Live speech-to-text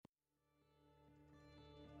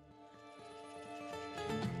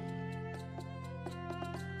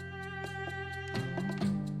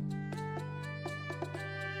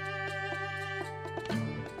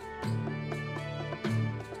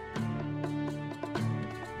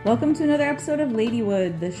Welcome to another episode of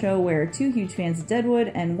Ladywood, the show where two huge fans of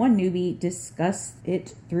Deadwood and one newbie discuss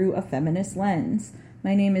it through a feminist lens.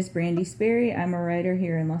 My name is Brandy Sperry. I'm a writer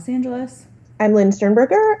here in Los Angeles. I'm Lynn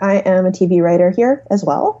Sternberger. I am a TV writer here as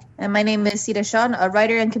well. And my name is Sita Shawn, a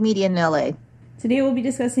writer and comedian in LA. Today we'll be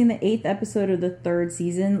discussing the 8th episode of the 3rd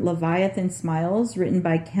season, Leviathan Smiles, written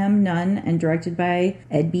by Kem Nunn and directed by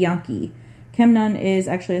Ed Bianchi. Kem Nunn is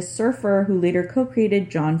actually a surfer who later co-created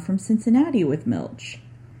John from Cincinnati with Milch.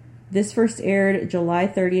 This first aired July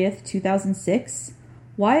 30th, 2006.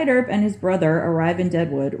 Wyatt Earp and his brother arrive in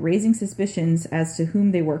Deadwood, raising suspicions as to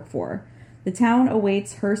whom they work for. The town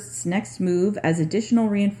awaits Hearst's next move as additional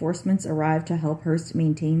reinforcements arrive to help Hearst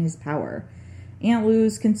maintain his power. Aunt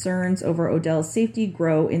Lou's concerns over Odell's safety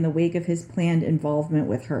grow in the wake of his planned involvement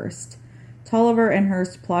with Hearst. Tolliver and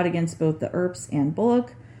Hearst plot against both the Earps and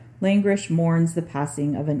Bullock. Langrish mourns the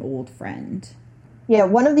passing of an old friend. Yeah,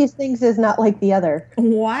 one of these things is not like the other.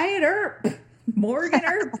 Wyatt Earp, Morgan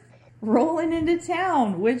Earp, rolling into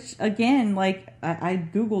town, which, again, I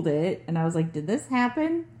Googled it, and I was like, did this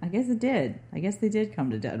happen? I guess it did. I guess they did come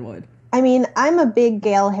to Deadwood. I mean, I'm a big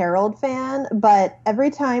Gale Harold fan, but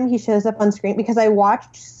every time he shows up on screen, because I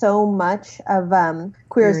watched so much of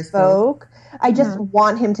Queer as Folk, I just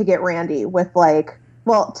want him to get randy with, to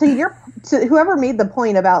whoever made the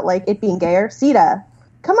point about, it being gayer, Sita,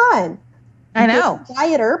 come on. I know.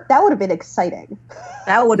 Wyatt Earp, that would have been exciting.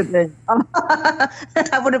 That would have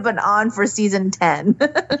been on for season 10.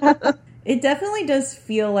 It definitely does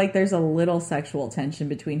feel like there's a little sexual tension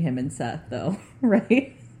between him and Seth, though,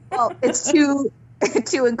 right? Well, it's two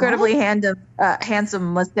incredibly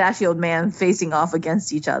handsome mustachioed men facing off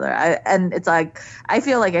against each other. I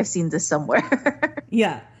feel like I've seen this somewhere.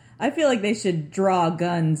 Yeah. I feel like they should draw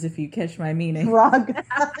guns, if you catch my meaning. Draw guns.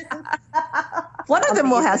 One of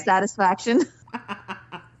them will have satisfaction.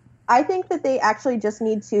 I think that they actually just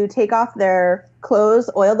need to take off their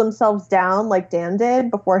clothes, oil themselves down like Dan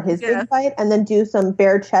did before his big fight, and then do some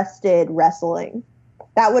bare-chested wrestling.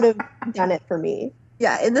 That would have done it for me.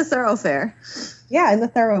 Yeah, in the thoroughfare. Yeah, in the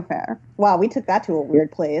thoroughfare. Wow, we took that to a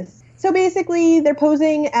weird place. So basically, they're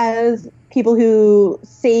posing as people who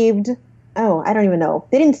saved... Oh, I don't even know.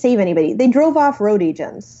 They didn't save anybody. They drove off road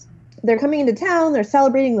agents. They're coming into town. They're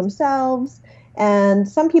celebrating themselves. And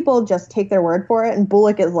some people just take their word for it. And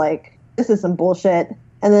Bullock is like, this is some bullshit.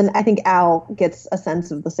 And then I think Al gets a sense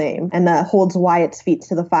of the same and holds Wyatt's feet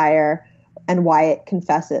to the fire. And Wyatt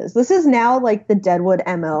confesses. This is now like the Deadwood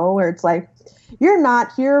MO where it's like, you're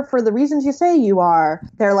not here for the reasons you say you are.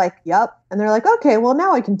 They're like, yup. And they're like, okay, well,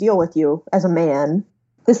 now I can deal with you as a man.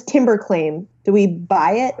 This timber claim, do we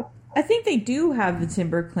buy it? I think they do have the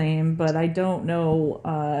timber claim, but I don't know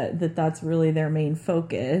that that's really their main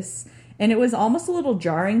focus. And it was almost a little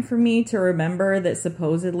jarring for me to remember that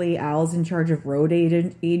supposedly Al's in charge of road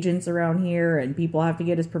agents around here and people have to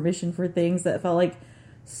get his permission for things. That felt like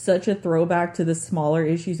such a throwback to the smaller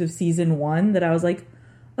issues of season 1 that I was like,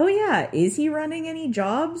 oh yeah, is he running any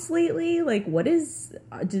jobs lately? Like, what is...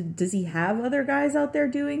 does he have other guys out there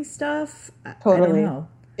doing stuff? Totally. I don't know.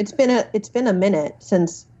 It's been a minute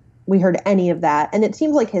since we heard any of that. And it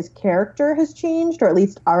seems like his character has changed, or at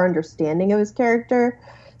least our understanding of his character.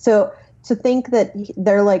 So to think that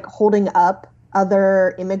they're holding up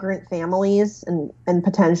other immigrant families and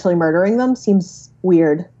potentially murdering them seems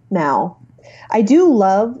weird now. I do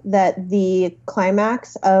love that the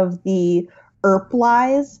climax of the Earp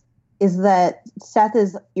lies is that Seth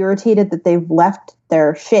is irritated that they've left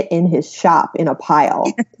their shit in his shop in a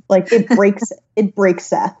pile. It breaks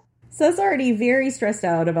Seth. Seth's already very stressed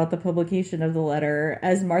out about the publication of the letter.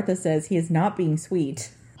 As Martha says, he is not being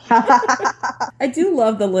sweet. I do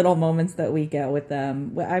love the little moments that we get with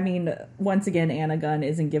them. I mean, once again, Anna Gunn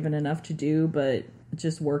isn't given enough to do, but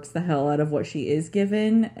just works the hell out of what she is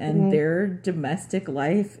given. And their domestic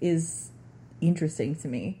life is interesting to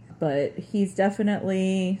me. But he's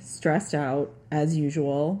definitely stressed out, as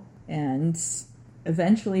usual. And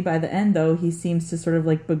eventually, by the end, though, he seems to sort of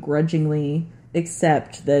begrudgingly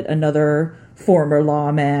accept that another former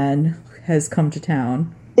lawman has come to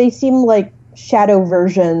town. They seem like shadow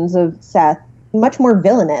versions of Seth, much more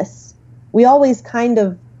villainous. We always kind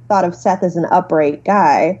of thought of Seth as an upright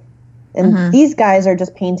guy, and these guys are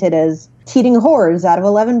just painted as cheating whores out of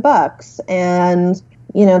 $11 and,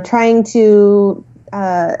 trying to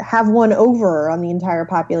have one over on the entire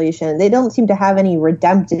population. They don't seem to have any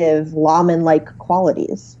redemptive lawman-like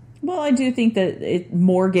qualities. Well, I do think that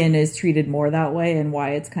Morgan is treated more that way, and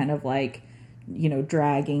Wyatt's kind of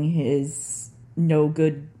dragging his no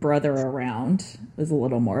good brother around is a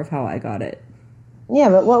little more of how I got it. Yeah,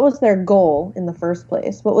 but what was their goal in the first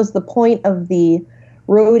place? What was the point of the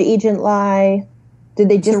road agent lie? Did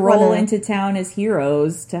they just to roll wanna... into town as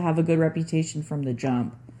heroes to have a good reputation from the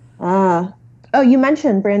jump? Oh, you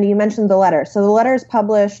mentioned, Brandy, you mentioned the letter. So the letter is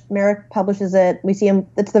published. Merrick publishes it. We see him.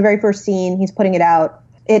 It's the very first scene. He's putting it out.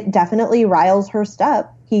 It definitely riles Hearst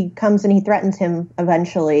up. He comes and he threatens him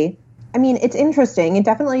eventually. I mean, it's interesting. It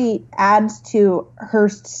definitely adds to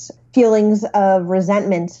Hearst's feelings of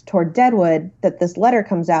resentment toward Deadwood that this letter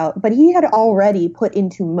comes out. But he had already put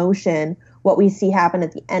into motion what we see happen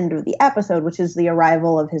at the end of the episode, which is the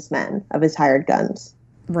arrival of his men, of his hired guns.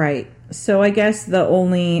 Right. So I guess the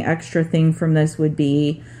only extra thing from this would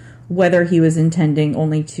be whether he was intending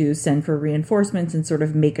only to send for reinforcements and sort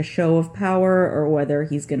of make a show of power, or whether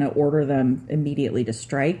he's going to order them immediately to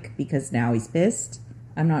strike because now he's pissed.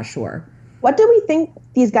 I'm not sure. What do we think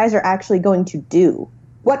these guys are actually going to do?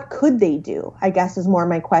 What could they do, I guess, is more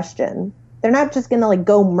my question. They're not just going to, like,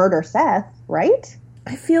 go murder Seth, right?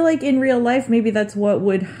 I feel like in real life, maybe that's what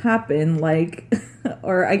would happen, like,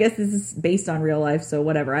 or I guess this is based on real life, so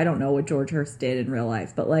whatever. I don't know what George Hearst did in real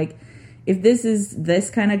life, but, like, if this is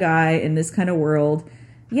this kind of guy in this kind of world,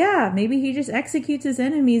 yeah, maybe he just executes his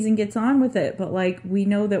enemies and gets on with it. But, like, we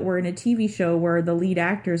know that we're in a TV show where the lead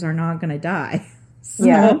actors are not going to die.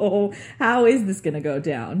 So how is this going to go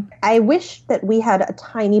down? I wish that we had a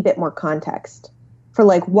tiny bit more context for,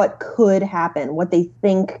 like, what could happen, what they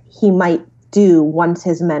think he might do once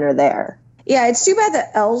his men are there. Yeah, it's too bad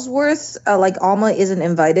that Ellsworth, like Alma, isn't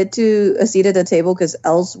invited to a seat at the table, because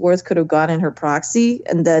Ellsworth could have gone in her proxy,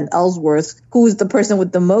 and then Ellsworth, who's the person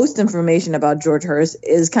with the most information about George Hearst,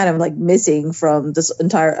 is kind of like missing from this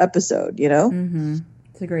entire episode, you know? Mm-hmm.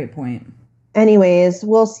 It's a great point. Anyways,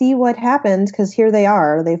 we'll see what happens, because here they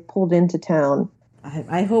are. They've pulled into town.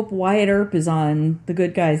 I hope Wyatt Earp is on the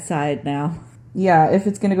good guy's side now. Yeah, if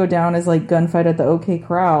it's going to go down as, like, gunfight at the OK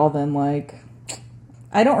Corral, then, like...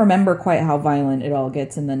 I don't remember quite how violent it all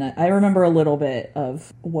gets in the night. I remember a little bit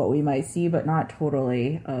of what we might see, but not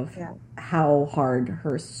totally of how hard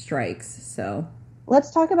Hearst strikes, so...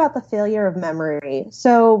 Let's talk about the failure of memory.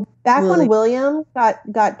 So, back when William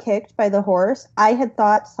got kicked by the horse, I had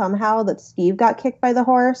thought somehow that Steve got kicked by the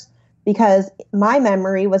horse, because my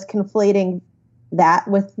memory was conflating that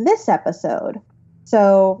with this episode.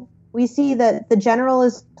 So, we see that the general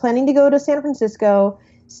is planning to go to San Francisco.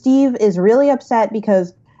 Steve is really upset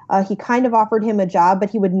because he kind of offered him a job, but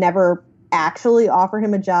he would never actually offer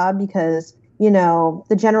him a job because, you know,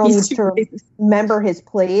 the general needs to remember his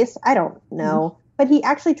place. I don't know. Mm-hmm. But he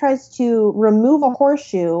actually tries to remove a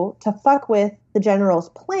horseshoe to fuck with the general's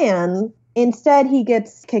plan. Instead, he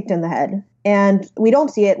gets kicked in the head. And we don't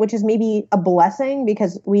see it, which is maybe a blessing,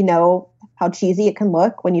 because we know how cheesy it can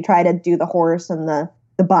look when you try to do the horse and the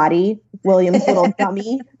body, William's little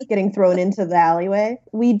dummy getting thrown into the alleyway.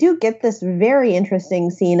 We do get this very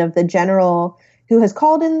interesting scene of the general who has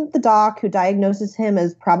called in the doc, who diagnoses him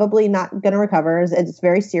as probably not going to recover. It's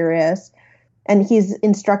very serious. And he's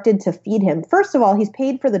instructed to feed him. First of all, he's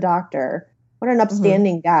paid for the doctor. What an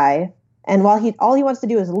upstanding guy. And while all he wants to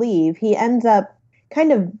do is leave, he ends up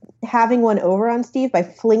kind of having one over on Steve by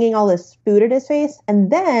flinging all this food at his face.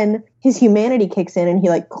 And then his humanity kicks in and he,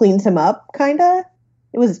 like, cleans him up, kind of.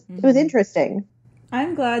 It was interesting.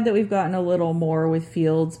 I'm glad that we've gotten a little more with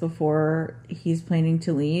Fields before he's planning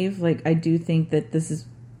to leave. Like, I do think that this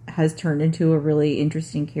has turned into a really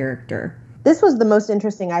interesting character. This was the most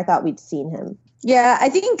interesting I thought we'd seen him. Yeah, I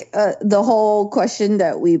think the whole question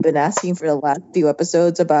that we've been asking for the last few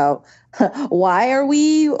episodes about why are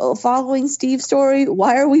we following Steve's story?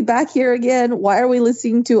 Why are we back here again? Why are we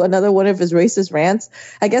listening to another one of his racist rants?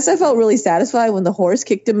 I guess I felt really satisfied when the horse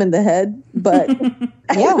kicked him in the head, but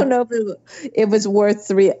I don't know if it was worth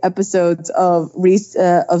 3 episodes of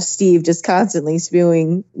Steve just constantly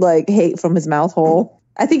spewing, like, hate from his mouth hole.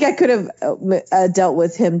 I think I could have dealt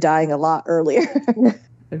with him dying a lot earlier.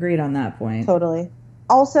 Agreed on that point. Totally.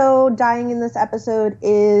 Also dying in this episode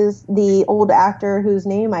is the old actor whose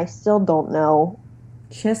name I still don't know.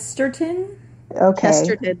 Chesterton? Okay.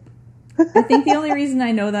 Chesterton. I think the only reason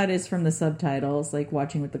I know that is from the subtitles, like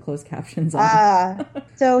watching with the closed captions on.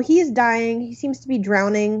 So he's dying. He seems to be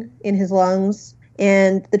drowning in his lungs.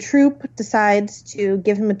 And the troupe decides to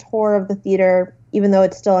give him a tour of the theater, even though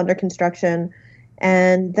it's still under construction.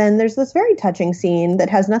 And then there's this very touching scene that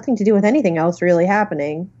has nothing to do with anything else really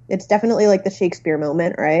happening. It's definitely like the Shakespeare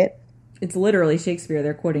moment, right? It's literally Shakespeare.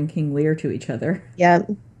 They're quoting King Lear to each other. Yeah,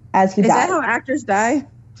 as he dies. Is that how actors die?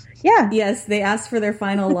 Yeah. Yes, they ask for their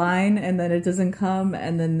final line, and then it doesn't come,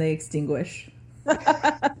 and then they extinguish. A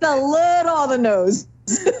little on the nose.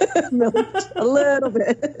 A little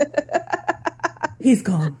bit. He's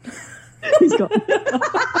gone. He's gone.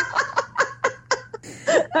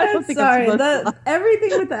 I'm sorry.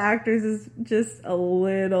 Everything with the actors is just a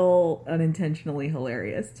little unintentionally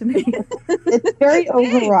hilarious to me. It's very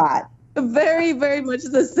overwrought. Very, very much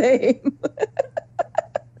the same.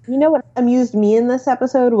 You know what amused me in this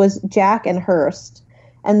episode was Jack and Hearst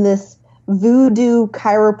and this voodoo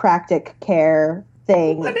chiropractic care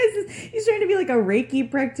thing. What is this? He's trying to be like a Reiki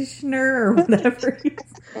practitioner or whatever.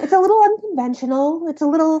 It's a little unconventional. It's a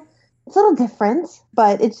little different,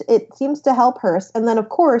 but it seems to help Hearst. And then, of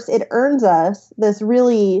course, it earns us this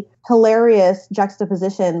really hilarious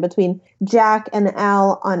juxtaposition between Jack and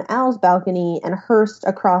Al on Al's balcony and Hearst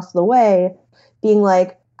across the way being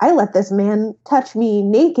like, I let this man touch me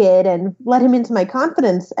naked and let him into my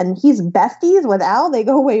confidence, and he's besties with Al. They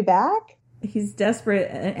go way back. He's desperate.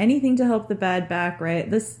 Anything to help the bad back, right?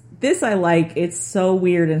 This I like. It's so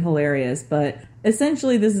weird and hilarious, but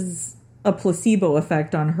essentially this is a placebo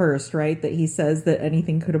effect on Hearst, right? That he says that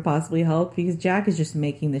anything could have possibly helped because Jack is just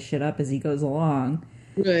making this shit up as he goes along.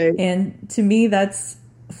 Right. And to me, that's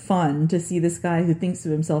fun to see this guy who thinks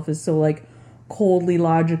of himself as so like coldly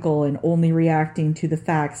logical and only reacting to the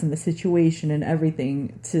facts and the situation and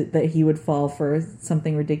everything that he would fall for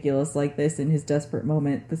something ridiculous like this in his desperate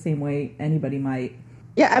moment the same way anybody might.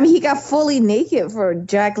 Yeah, I mean, he got fully naked for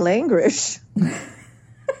Jack Langrish.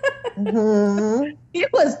 Mm-hmm. He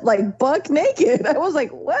was like buck naked. I was like,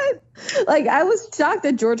 what? Like, I was shocked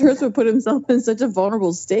that George Hearst would put himself in such a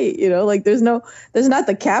vulnerable state. You know, like there's not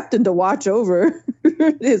the captain to watch over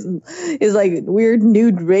his like weird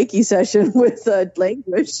nude Reiki session with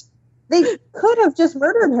Langrish. They could have just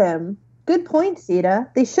murdered him. Good point, Sita.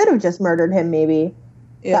 They should have just murdered him. Maybe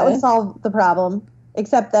that would solve the problem.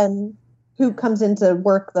 Except then, who comes in to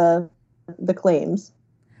work the claims?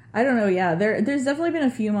 I don't know, yeah. There's definitely been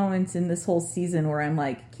a few moments in this whole season where I'm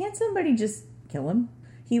like, can't somebody just kill him?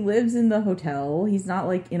 He lives in the hotel. He's not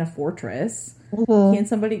like in a fortress.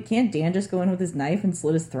 Mm-hmm. Can't Dan just go in with his knife and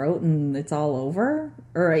slit his throat and it's all over?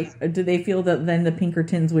 Or do they feel that then the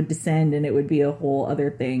Pinkertons would descend and it would be a whole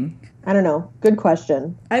other thing? I don't know. Good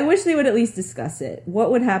question. I wish they would at least discuss it.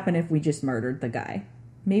 What would happen if we just murdered the guy?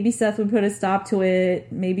 Maybe Seth would put a stop to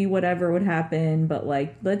it. Maybe whatever would happen. But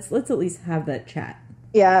like, let's at least have that chat.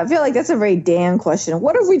 Yeah, I feel like that's a very Dan question.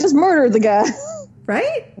 What if we just murdered the guy?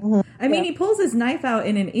 Right? Mm-hmm. I mean, he pulls his knife out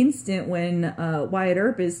in an instant when Wyatt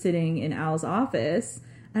Earp is sitting in Al's office.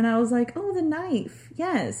 And I was like, oh, the knife.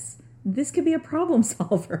 Yes. This could be a problem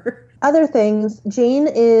solver. Other things. Jane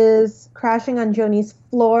is crashing on Joni's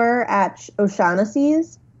floor at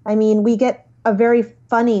O'Shaughnessy's. I mean, we get a very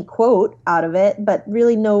funny quote out of it, but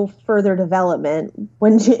really no further development.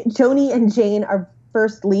 When Joni and Jane are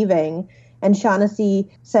first leaving, and Shaughnessy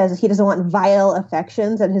says he doesn't want vile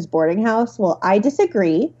affections at his boarding house. Well, I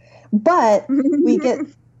disagree, but we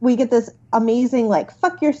get this amazing, like,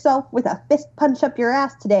 fuck yourself with a fist punch up your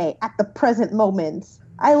ass today at the present moment.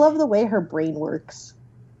 I love the way her brain works.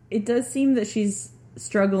 It does seem that she's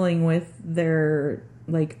struggling with their,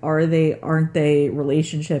 like, aren't they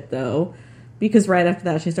relationship, though. Because right after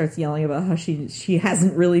that, she starts yelling about how she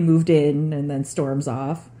hasn't really moved in and then storms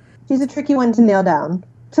off. She's a tricky one to nail down.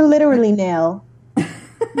 To literally nail.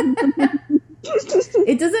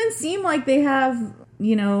 It doesn't seem like they have,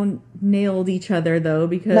 nailed each other, though,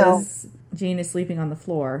 because Jane is sleeping on the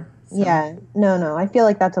floor. So. Yeah. No. I feel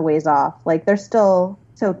like that's a ways off. Like, they're still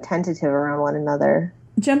so tentative around one another.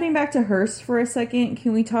 Jumping back to Hearst for a second,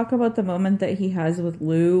 can we talk about the moment that he has with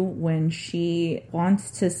Lou when she wants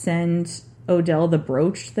to send Odell the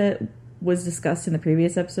brooch that was discussed in the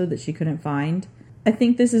previous episode that she couldn't find? I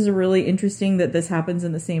think this is really interesting that this happens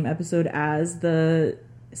in the same episode as the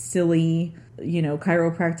silly,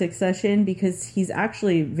 chiropractic session, because he's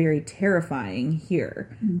actually very terrifying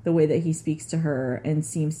here, the way that he speaks to her and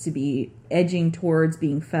seems to be edging towards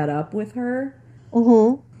being fed up with her.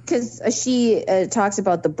 Mm-hmm. Because she talks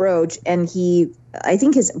about the brooch, and I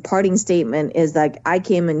think his parting statement is like, I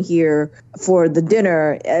came in here for the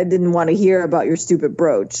dinner. I didn't want to hear about your stupid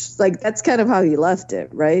brooch. Like, that's kind of how he left it,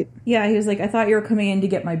 right? Yeah, he was like, I thought you were coming in to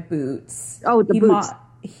get my boots. Oh, the boots.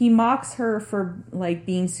 He mocks her for, like,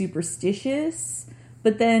 being superstitious.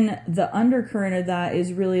 But then the undercurrent of that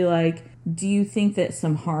is really like, do you think that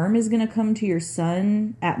some harm is going to come to your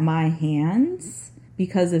son at my hands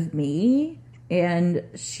because of me? And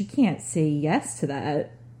she can't say yes to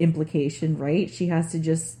that. implication, right? She has to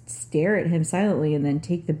just stare at him silently and then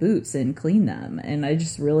take the boots and clean them. And I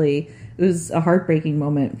just really, it was a heartbreaking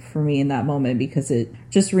moment for me in that moment because it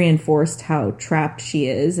just reinforced how trapped she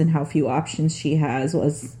is and how few options she has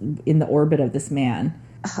was in the orbit of this man.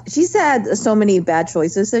 She's had so many bad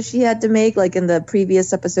choices that she had to make, like in the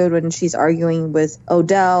previous episode when she's arguing with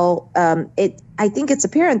Odell. I think it's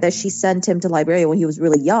apparent that she sent him to Liberia when he was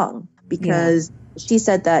really young because she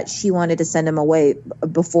said that she wanted to send him away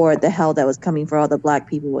before the hell that was coming for all the black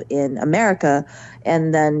people in America.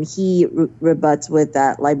 And then he rebuts with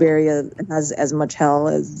that Liberia has as much hell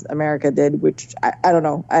as America did, which I don't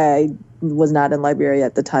know. I was not in Liberia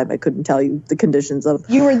at the time. I couldn't tell you the conditions of.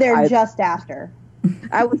 You were there just after.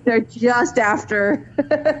 I was there just after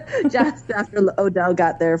Odell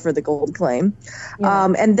got there for the gold claim.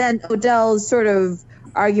 Yeah. And then Odell's sort of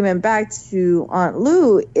argument back to Aunt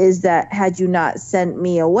Lou is that had you not sent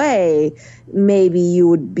me away, maybe you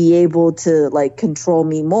would be able to like control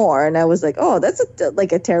me more. And I was like, oh, that's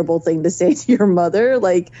a terrible thing to say to your mother.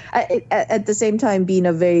 Like at the same time being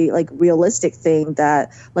a very like realistic thing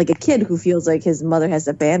that like a kid who feels like his mother has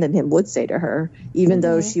abandoned him would say to her, even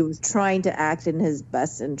though she was trying to act in his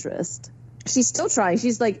best interest. She's still trying.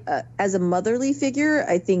 She's like, as a motherly figure,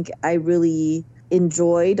 I think I really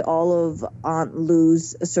enjoyed all of Aunt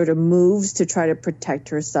Lou's sort of moves to try to protect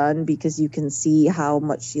her son because you can see how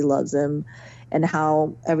much she loves him and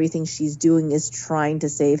how everything she's doing is trying to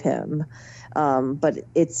save him. But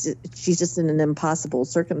she's just in an impossible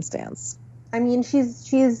circumstance. I mean,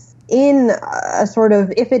 she's in a sort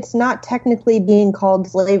of, if it's not technically being called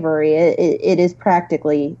slavery, it is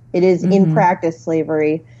in practice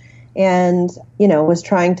slavery. And, was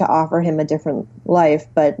trying to offer him a different life.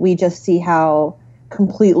 But we just see how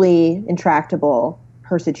completely intractable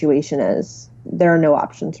her situation is. There are no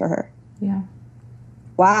options for her. Yeah.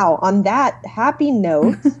 Wow. On that happy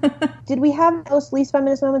note, did we have most least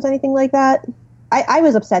feminist moments, anything like that? I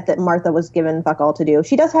was upset that Martha was given fuck all to do.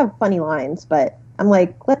 She does have funny lines, but I'm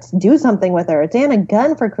like, let's do something with her. It's Anna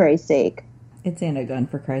Gunn, for Christ's sake. It's Anna Gunn,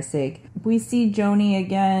 for Christ's sake. We see Joni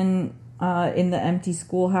again in the empty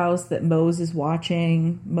schoolhouse that Mose is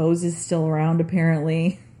watching. Mose is still around,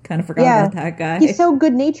 apparently. Kind of forgot about that guy. He's so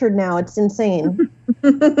good-natured now. It's insane.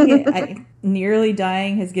 Nearly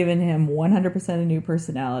Dying has given him 100% a new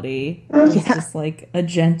personality. He's just like a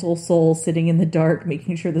gentle soul sitting in the dark,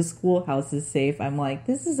 making sure the schoolhouse is safe. I'm like,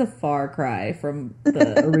 this is a far cry from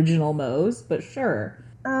the original Mose, but sure.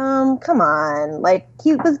 Come on. Like,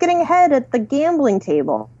 he was getting ahead at the gambling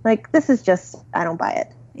table. Like, this is just, I don't buy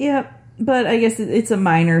it. Yep, but I guess it's a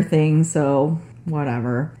minor thing, so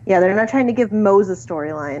whatever. Yeah, they're not trying to give Mose a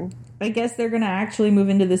storyline. I guess they're going to actually move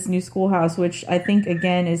into this new schoolhouse, which I think,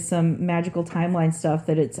 again, is some magical timeline stuff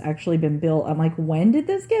that it's actually been built. I'm like, when did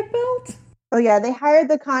this get built? Oh, yeah, they hired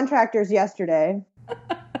the contractors yesterday.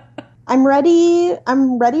 I'm ready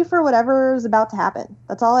for whatever's about to happen.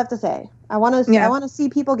 That's all I have to say. I want to see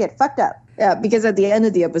people get fucked up. Yeah, because at the end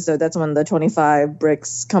of the episode, that's when the 25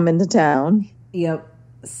 bricks come into town. Yep.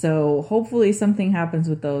 So hopefully something happens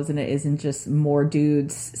with those and it isn't just more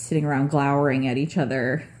dudes sitting around glowering at each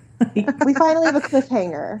other. We finally have a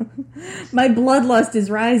cliffhanger. My bloodlust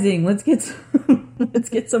is rising. Let's get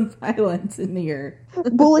some violence in here.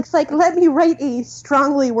 Bullock's like, let me write a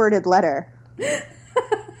strongly worded letter.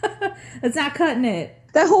 That's not cutting it.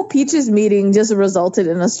 That whole Peaches meeting just resulted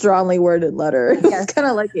in a strongly worded letter. Yes. It's kind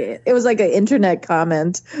of like it was like an internet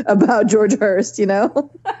comment about George Hearst,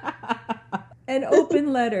 An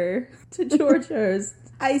open letter to George Hearst.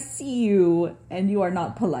 I see you, and you are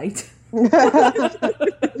not polite.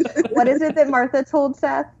 What is it that Martha told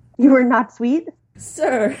Seth? You are not sweet?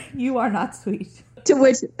 Sir, you are not sweet. To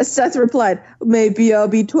which Seth replied, maybe I'll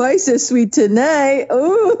be twice as sweet tonight.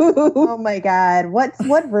 Ooh. Oh my God.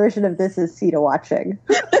 What version of this is Sita watching?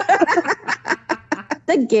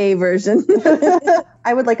 The gay version.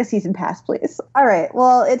 I would like a season pass, please. All right.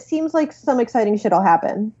 Well, it seems like some exciting shit will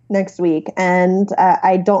happen next week, and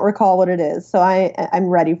I don't recall what it is, so I'm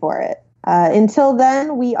ready for it. Until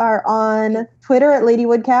then, we are on Twitter at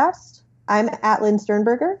LadyWoodcast. I'm at Lynn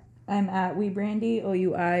Sternberger. I'm at WeBrandy,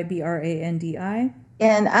 OUIBRANDI.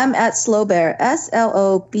 And I'm at Slowbear,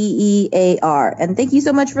 SLOBEAR. And thank you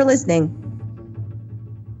so much for listening.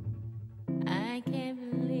 I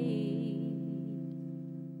can't believe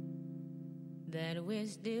that we're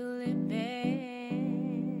still living.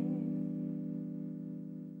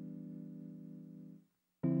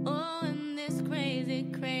 Oh, in this crazy,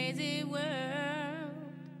 crazy world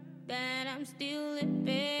that I'm still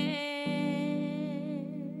living.